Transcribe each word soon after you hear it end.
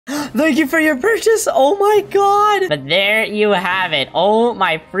Thank you for your purchase. Oh my god. But there you have it. Oh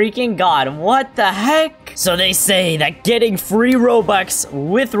my freaking god. What the heck? So they say that getting free Robux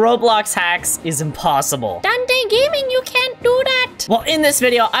with Roblox hacks is impossible. Dante Gaming, you can't do that. Well, in this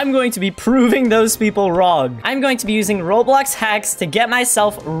video, I'm going to be proving those people wrong. I'm going to be using Roblox hacks to get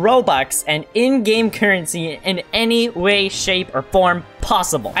myself Robux and in-game currency in any way, shape, or form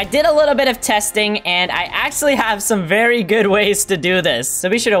possible. I did a little bit of testing, and I actually have some very good ways to do this. So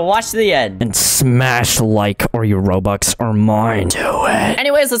be sure to watch to the end. And smash like or your Robux are mine. Do it.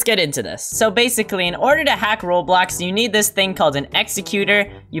 Anyways, let's get into this. So basically, in order to hack Roblox, you need this thing called an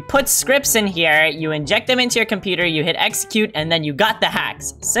executor. You put scripts in here, you inject them into your computer, you hit execute, and then you got the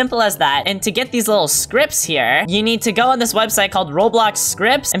hacks. Simple as that. And to get these little scripts here, you need to go on this website called Roblox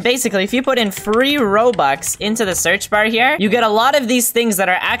Scripts. And basically, if you put in free Robux into the search bar here, you get a lot of these things that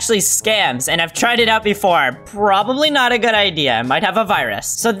are actually scams, and I've tried it out before. Probably not a good idea. It might have a virus.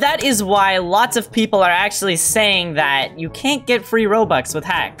 So that is why lots of people are actually saying that you can't get free Robux with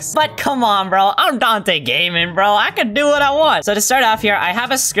hacks. But come on, bro. I'm Dante Gaming, bro. I can do what I want. So to start off here, I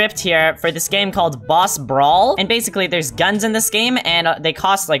have a script here for this game called Boss Brawl. And basically, there's guns in this game, and they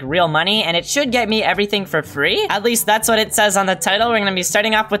cost like real money, and it should get me everything for free. At least that's what it says on the title. We're gonna be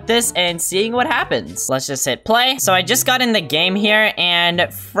starting off with this and seeing what happens. Let's just hit play. So I just got in the game here,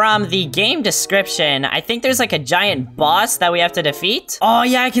 and from the game description, I think there's like a giant boss that we have to defeat. Oh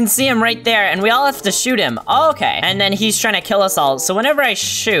yeah, I can see him right there, and we all have to shoot him. Okay, and then he's trying to kill us all. So whenever I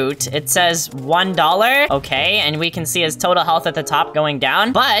shoot, it says $1. Okay, and we can see his total health at the top going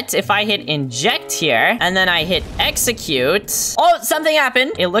down. But if I hit inject here, and then I hit execute, oh, something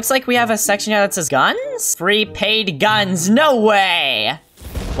happened. It looks like we have a section here that says guns. Free paid guns. No way.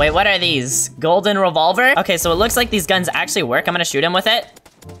 Wait, what are these? Golden revolver? Okay, so it looks like these guns actually work. I'm gonna shoot him with it.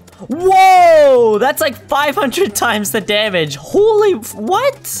 Whoa! That's like 500 times the damage. Holy,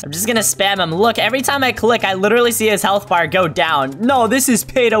 what? I'm just gonna spam him. Look, every time I click, I literally see his health bar go down. No, this is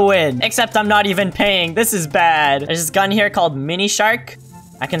pay to win. Except I'm not even paying. This is bad. There's this gun here called Mini Shark.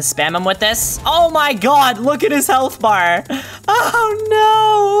 I can spam him with this. Oh my god, look at his health bar.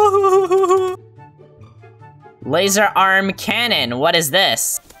 Oh no! Laser arm cannon. What is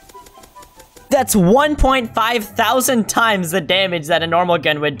this? That's 1.5 thousand times the damage that a normal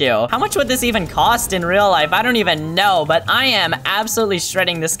gun would do. How much would this even cost in real life? I don't even know, but I am absolutely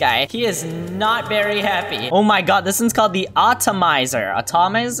shredding this guy. He is not very happy. Oh my god, this one's called the Atomizer.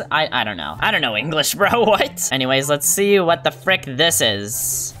 Atomize? I don't know. I don't know English, bro. What? Anyways, let's see what the frick this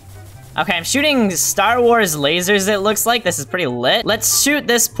is. Okay, I'm shooting Star Wars lasers, it looks like. This is pretty lit. Let's shoot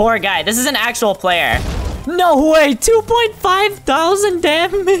this poor guy. This is an actual player. No way, 2.5 thousand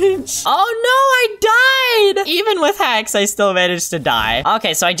damage. Oh no, I died. Even with hacks, I still managed to die.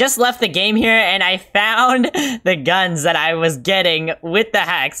 Okay, so I just left the game here and I found the guns that I was getting with the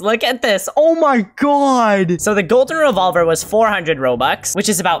hacks. Look at this. Oh my god. So the golden revolver was 400 Robux, which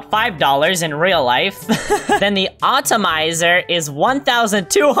is about $5 in real life. Then the Atomizer is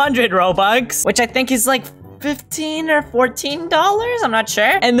 1,200 Robux, which I think is like $15 or $14, I'm not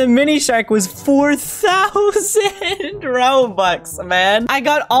sure. And the Mini Shark was 4,000 Robux, man. I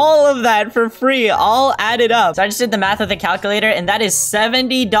got all of that for free, all added up. So I just did the math with the calculator, and that is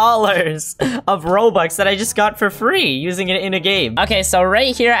 $70 of Robux that I just got for free using it in a game. Okay, so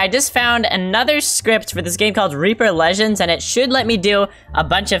right here, I just found another script for this game called Reaper Legends, and it should let me do a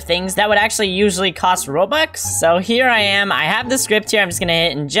bunch of things that would actually usually cost Robux. So here I am. I have the script here. I'm just gonna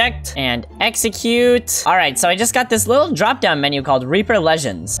hit inject and execute. All right. So I just got this little drop-down menu called Reaper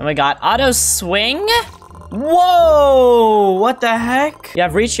Legends. And we got auto swing. Whoa! What the heck? You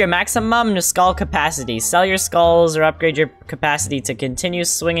have reached your maximum skull capacity. Sell your skulls or upgrade your capacity to continue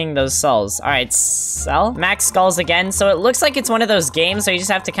swinging those skulls. All right, sell. Max skulls again. So it looks like it's one of those games, so you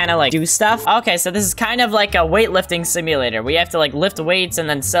just have to kind of like do stuff. Okay, so this is kind of like a weightlifting simulator. We have to like lift weights and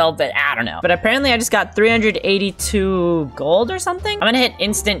then sell the, I don't know. But apparently I just got 382 gold or something. I'm gonna hit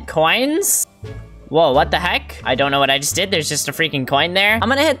instant coins. Whoa, what the heck? I don't know what I just did. There's just a freaking coin there. I'm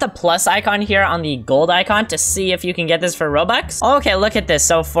gonna hit the plus icon here on the gold icon to see if you can get this for Robux. Okay, look at this.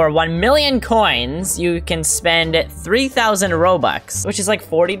 So for 1 million coins, you can spend 3,000 Robux, which is like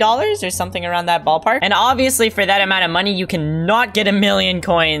 $40 or something around that ballpark. And obviously for that amount of money, you cannot get 1 million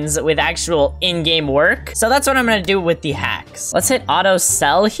coins with actual in-game work. So that's what I'm gonna do with the hacks. Let's hit auto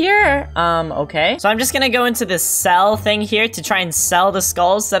sell here. Okay. So I'm just gonna go into this sell thing here to try and sell the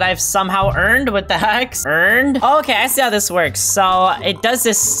skulls that I've somehow earned with the hacks. Earned? Okay, I see how this works. So it does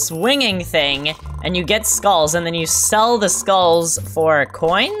this swinging thing and you get skulls, and then you sell the skulls for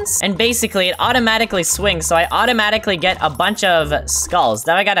coins, and basically it automatically swings, so I automatically get a bunch of skulls.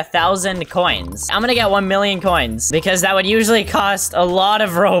 Now I got 1,000 coins. I'm gonna get 1 million coins, because that would usually cost a lot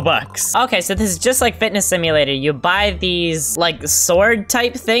of Robux. Okay, so this is just like Fitness Simulator. You buy these, like, sword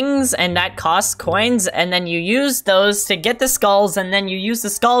type things, and that costs coins, and then you use those to get the skulls, and then you use the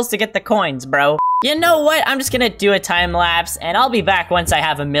skulls to get the coins, bro. You know what? I'm just gonna do a time lapse, and I'll be back once I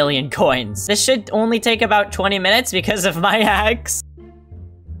have 1 million coins. This should only take about 20 minutes because of my hacks.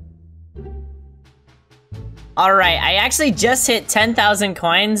 Alright, I actually just hit 10,000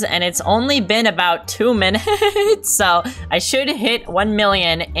 coins, and it's only been about 2 minutes, so I should hit 1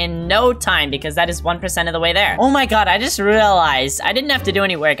 million in no time, because that is 1% of the way there. Oh my god, I just realized I didn't have to do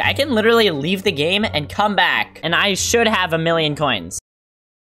any work. I can literally leave the game and come back, and I should have 1 million coins.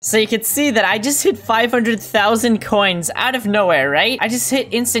 So you can see that I just hit 500,000 coins out of nowhere, right? I just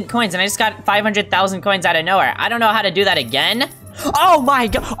hit instant coins, and I just got 500,000 coins out of nowhere. I don't know how to do that again. Oh my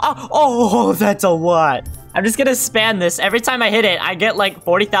god! Oh, that's a lot. I'm just gonna spam this. Every time I hit it, I get like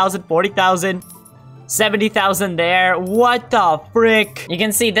 40,000, 40,000, 70,000 there. What the frick? You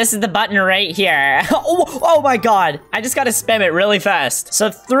can see this is the button right here. Oh my god. I just gotta spam it really fast.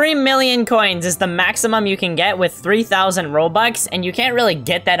 So 3 million coins is the maximum you can get with 3,000 Robux, and you can't really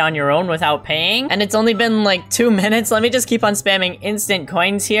get that on your own without paying. And it's only been like 2 minutes. Let me just keep on spamming instant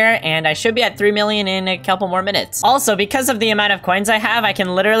coins here, and I should be at 3 million in a couple more minutes. Also, because of the amount of coins I have, I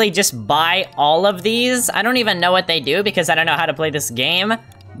can literally just buy all of these. I don't even know what they do because I don't know how to play this game.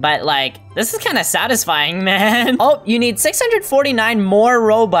 But, like, this is kind of satisfying, man. Oh, you need 649 more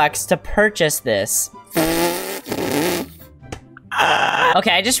Robux to purchase this.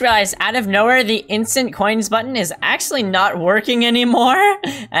 Okay, I just realized out of nowhere, the instant coins button is actually not working anymore.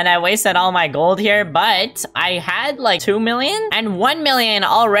 And I wasted all my gold here, but I had like 2 million, and 1 million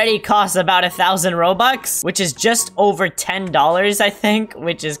already costs about 1,000 Robux, which is just over $10, I think,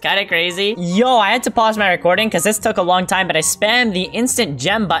 which is kind of crazy. Yo, I had to pause my recording because this took a long time, but I spammed the instant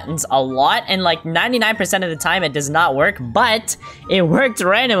gem buttons a lot, and like 99% of the time it does not work, but it worked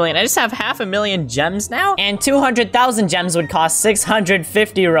randomly, and I just have 500,000 gems now, and 200,000 gems would cost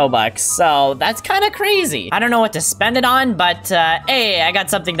 650 Robux, so that's kind of crazy. I don't know what to spend it on, but hey, I got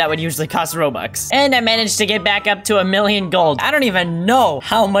something that would usually cost Robux. And I managed to get back up to 1 million gold. I don't even know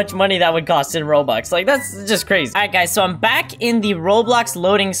how much money that would cost in Robux. Like, that's just crazy. All right, guys, so I'm back in the Roblox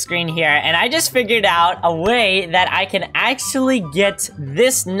loading screen here, and I just figured out a way that I can actually get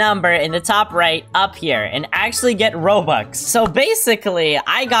this number in the top right up here and actually get Robux. So basically,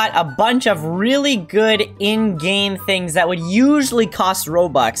 I got a bunch of really good in-game things that would usually cost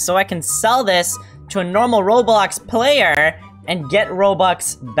Robux, so I can sell this to a normal Roblox player and get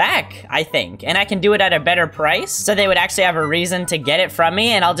Robux back, I think. And I can do it at a better price, so they would actually have a reason to get it from me,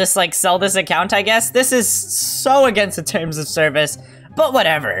 and I'll just, like, sell this account, I guess. This is so against the terms of service, but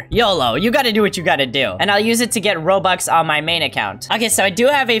whatever. YOLO, you gotta do what you gotta do. And I'll use it to get Robux on my main account. Okay, so I do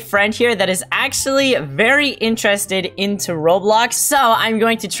have a friend here that is actually very interested into Roblox, so I'm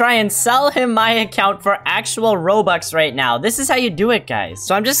going to try and sell him my account for actual Robux right now. This is how you do it, guys.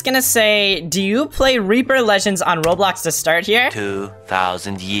 So I'm just gonna say, do you play Reaper Legends on Roblox to start here?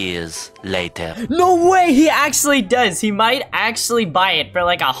 2,000 years later. No way, he actually does. He might actually buy it for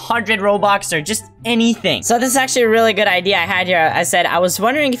like 100 Robux or just anything. So this is actually a really good idea I had here. I said, I was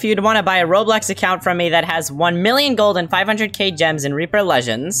wondering if you'd want to buy a Roblox account from me that has 1 million gold and 500k gems in Reaper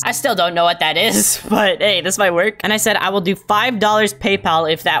Legends. I still don't know what that is, but hey, this might work. And I said, I will do $5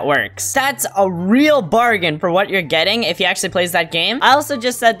 PayPal if that works. That's a real bargain for what you're getting if he actually plays that game. I also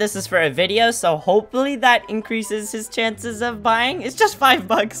just said this is for a video, so hopefully that increases his chances of buying. It's just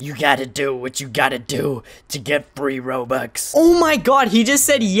 $5. You gotta do what you gotta do to get free Robux. Oh my god, he just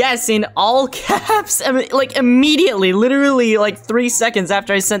said yes in all caps, like immediately, literally like 3 seconds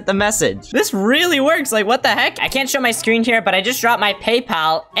after I sent the message. This really works, like what the heck? I can't show my screen here, but I just dropped my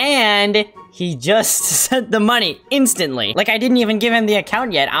PayPal and he just sent the money instantly. Like, I didn't even give him the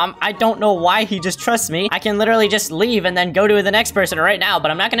account yet. I don't know why he just trusts me. I can literally just leave and then go to the next person right now,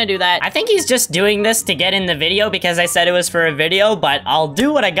 but I'm not gonna do that. I think he's just doing this to get in the video because I said it was for a video, but I'll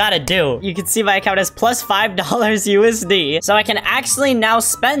do what I gotta do. You can see my account is plus $5 USD, so I can actually now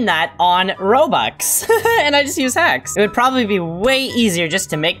spend that on Robux. And I just use hacks. It would probably be way easier just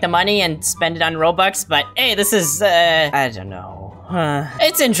to make the money and spend it on Robux, but hey, this is, I don't know.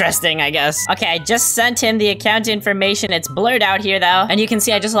 It's interesting, I guess. Okay, I just sent him the account information. It's blurred out here, though. And you can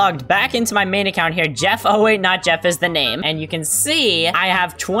see I just logged back into my main account here. Jeff, oh wait, not Jeff is the name. And you can see I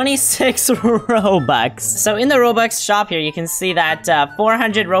have 26 Robux. So in the Robux shop here, you can see that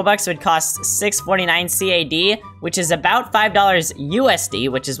 400 Robux would cost 649 CAD. which is about $5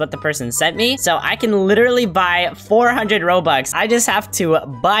 USD, which is what the person sent me. So I can literally buy 400 Robux. I just have to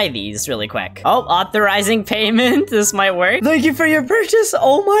buy these really quick. Oh, authorizing payment. This might work. Thank you for your purchase.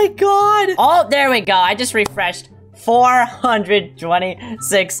 Oh my god. Oh, there we go. I just refreshed.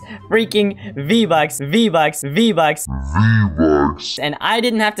 426 freaking V-Bucks, V-Bucks, V-Bucks, V-Bucks. And I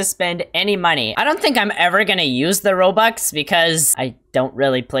didn't have to spend any money. I don't think I'm ever gonna use the Robux because I don't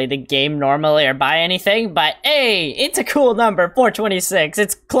really play the game normally or buy anything, but hey, it's a cool number, 426.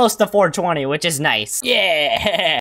 It's close to 420, which is nice. Yeah.